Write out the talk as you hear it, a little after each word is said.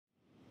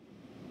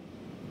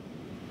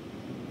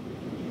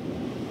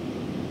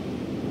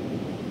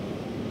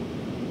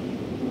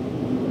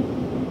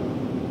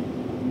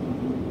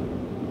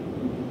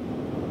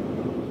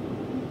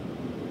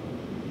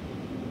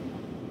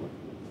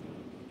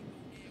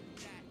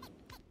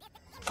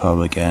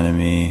Public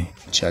Enemy,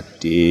 Chuck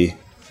D,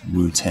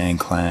 Wu-Tang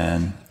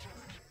Clan,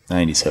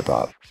 90s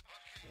hip-hop.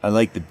 I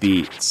like the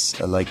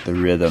beats, I like the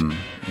rhythm,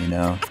 you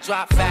know?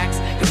 Drop facts,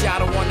 cause y'all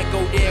don't wanna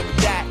go there with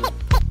that.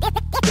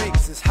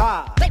 Stakes is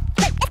high.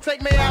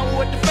 Take me out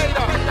with the fader.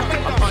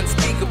 I'm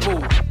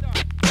unspeakable.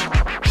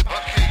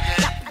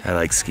 I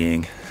like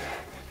skiing.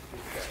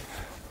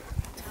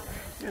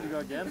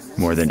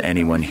 More than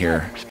anyone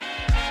here.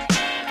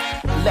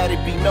 Let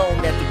it be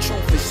known that the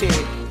truth is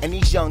here, and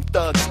these young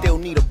thugs still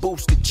need a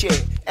booster chair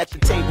at the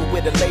table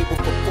with a label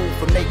for food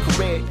from their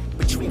career,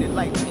 but treated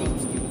like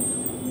games.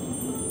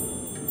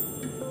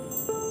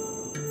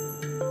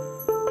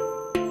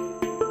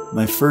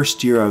 My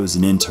first year I was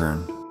an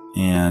intern,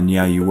 and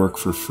yeah, you work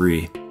for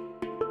free.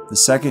 The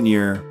second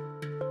year,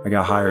 I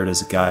got hired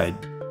as a guide,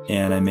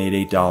 and I made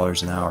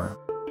 $8 an hour.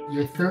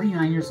 You're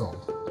 39 years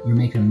old. You're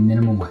making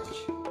minimum wage.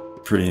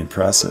 Pretty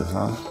impressive,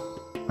 huh?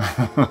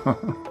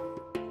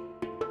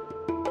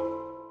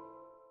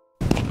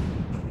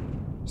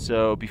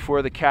 So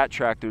before the cat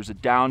track, there's a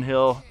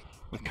downhill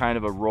with kind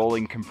of a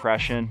rolling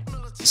compression.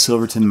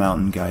 Silverton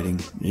mountain guiding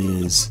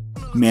is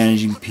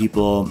managing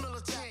people.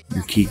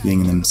 You're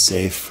keeping them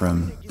safe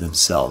from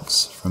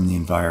themselves, from the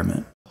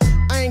environment.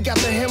 I ain't got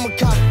the hammer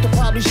cock to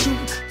probably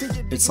shoot.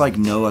 It's like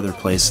no other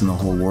place in the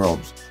whole world.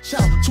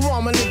 Shout to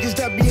all my niggas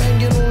that be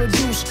hanging on the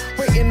deuce,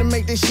 waiting to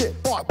make this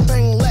shit bark,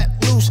 bang, let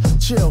loose.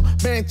 Chill,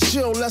 man,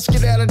 chill, let's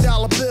get at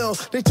 $1 bill.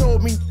 They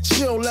told me,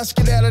 chill, let's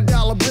get at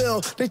 $1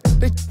 bill. They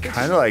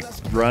kind of like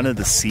run of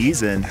the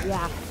season.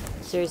 Yeah,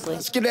 seriously.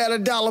 Let's get at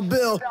 $1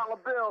 bill.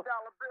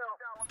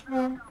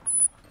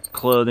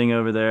 Clothing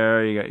over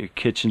there, you got your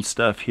kitchen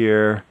stuff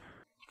here,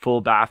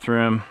 full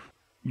bathroom.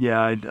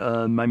 Yeah,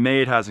 my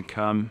maid hasn't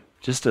come.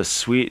 Just a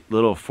sweet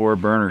little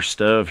 4-burner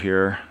stove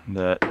here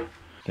that I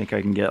think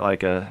I can get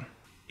like a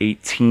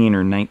 18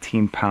 or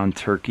 19 pound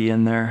turkey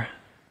in there.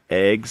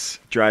 Eggs,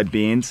 dried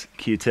beans,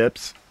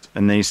 Q-tips,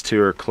 and these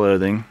two are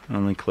clothing,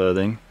 only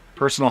clothing.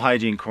 Personal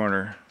hygiene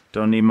corner,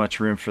 don't need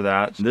much room for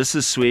that. This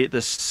is sweet,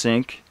 this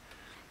sink.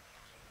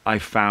 I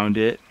found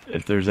it.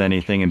 If there's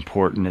anything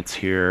important, it's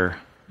here.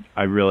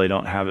 I really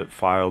don't have it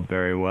filed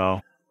very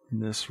well.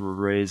 This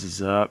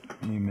raises up,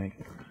 let me make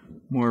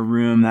more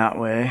room that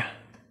way.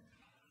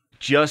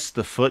 Just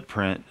the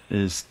footprint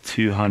is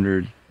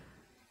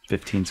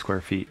 215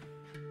 square feet.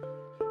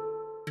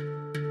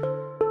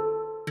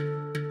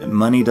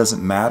 Money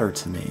doesn't matter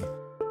to me.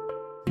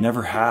 It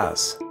never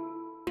has.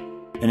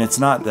 And it's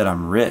not that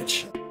I'm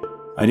rich.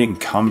 I didn't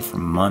come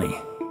from money,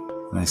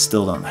 and I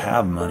still don't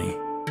have money.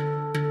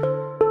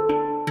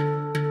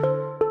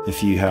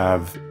 If you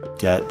have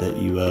debt that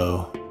you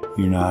owe,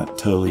 you're not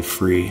totally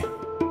free.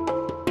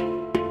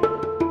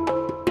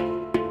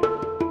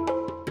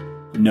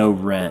 No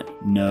rent,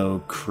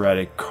 no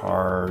credit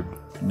card,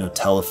 no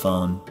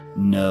telephone,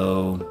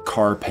 no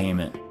car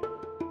payment.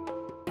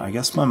 I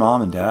guess my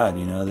mom and dad,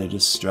 you know, they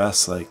just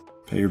stress like,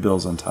 pay your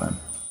bills on time.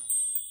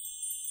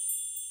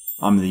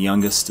 I'm the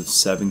youngest of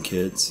 7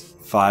 kids,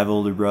 5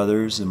 older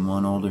brothers and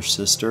 1 older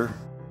sister.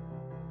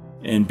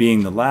 And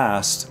being the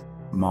last,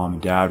 mom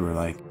and dad were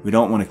like, we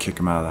don't want to kick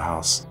him out of the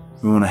house.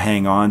 We want to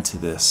hang on to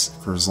this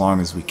for as long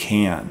as we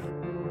can.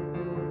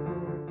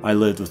 I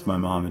lived with my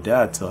mom and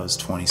dad till I was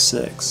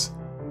 26.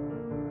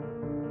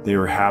 They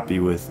were happy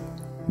with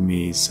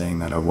me saying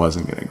that I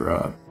wasn't going to grow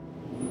up.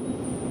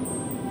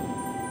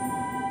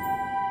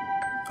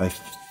 I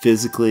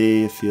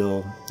physically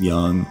feel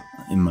young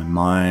in my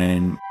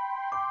mind.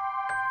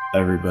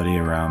 Everybody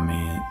around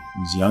me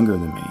is younger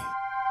than me.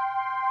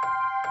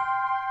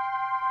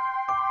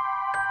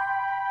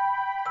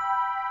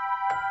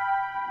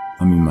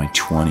 I'm in my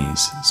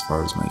 20s as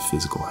far as my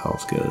physical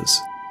health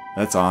goes.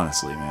 That's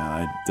honestly, man,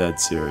 I'm dead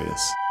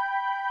serious.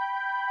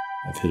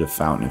 I've hit a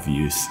fountain of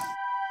youth.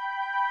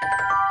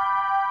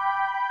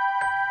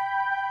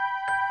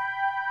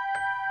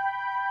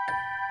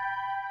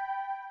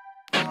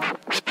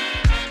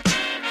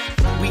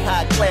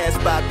 Class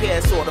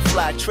bypass or the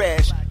fly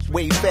trash.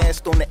 Way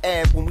fast on the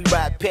ab when we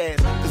ride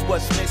past. Cause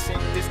what's missing,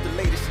 this the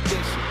latest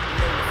edition.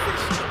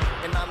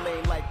 And I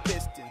lay like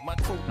pistons. My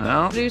crew.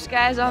 Well, Blue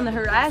skies on the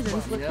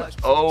horizons.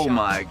 oh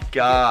my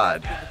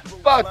God.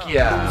 Fuck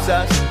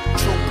yeah.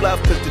 True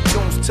bluff cause the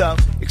tune's tough.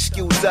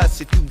 Excuse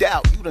us if you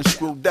doubt, you done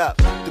screwed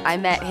up. I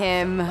met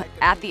him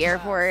at the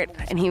airport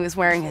and he was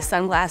wearing his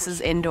sunglasses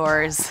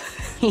indoors.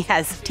 He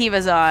has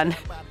Tevas on.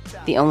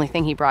 The only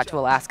thing he brought to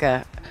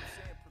Alaska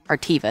are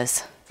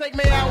Tevas. Take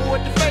me out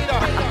with the fader.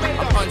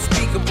 I'm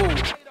unspeakable.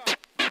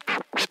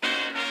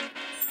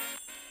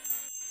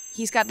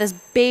 He's got this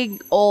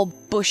big old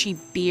bushy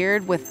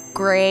beard with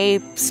gray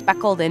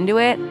speckled into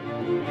it.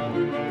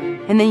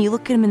 And then you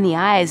look at him in the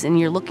eyes and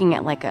you're looking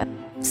at like a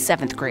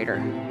 7th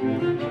grader.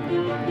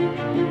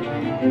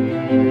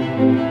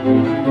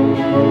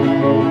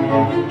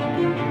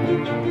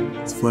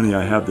 It's funny,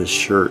 I have this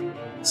shirt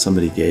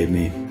somebody gave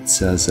me. It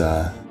says,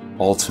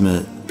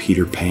 Ultimate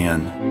Peter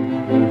Pan.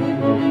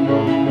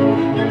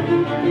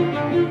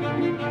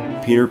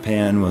 Peter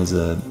Pan was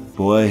a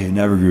boy who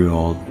never grew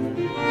old.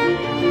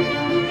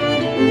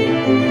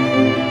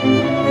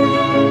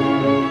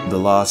 The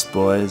Lost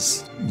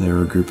Boys. They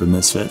were a group of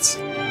misfits.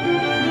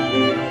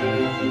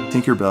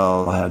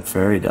 Tinkerbell had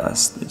fairy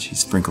dust that she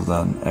sprinkled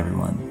on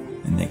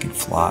everyone, and they could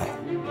fly.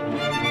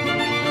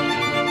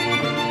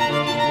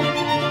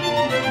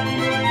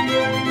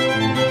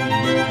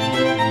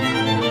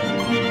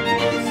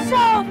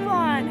 So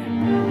fun!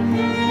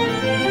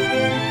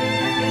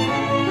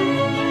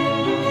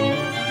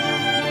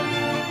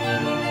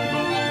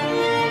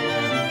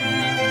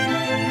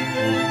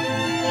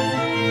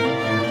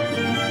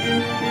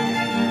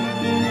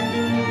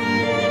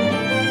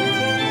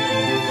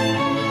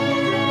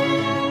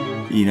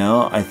 You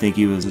know, I think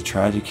he was a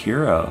tragic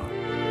hero.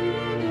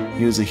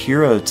 He was a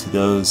hero to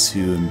those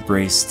who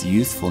embraced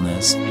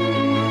youthfulness.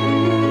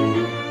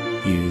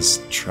 He was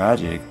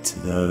tragic to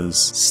those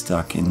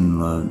stuck in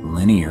the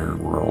linear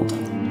world.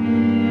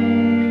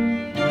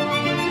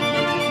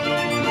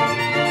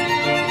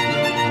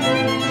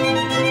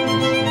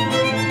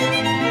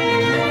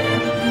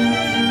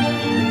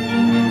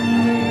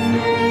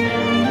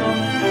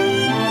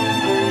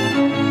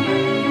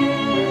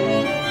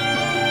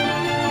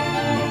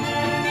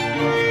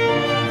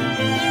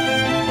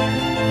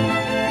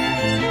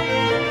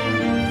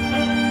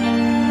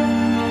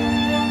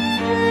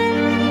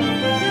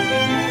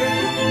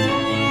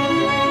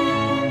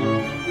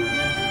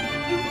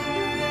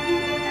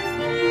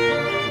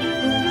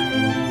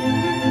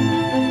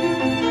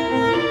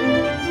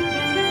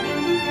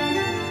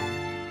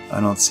 I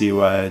don't see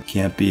why it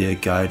can't be a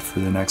guide for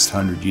the next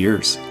 100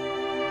 years.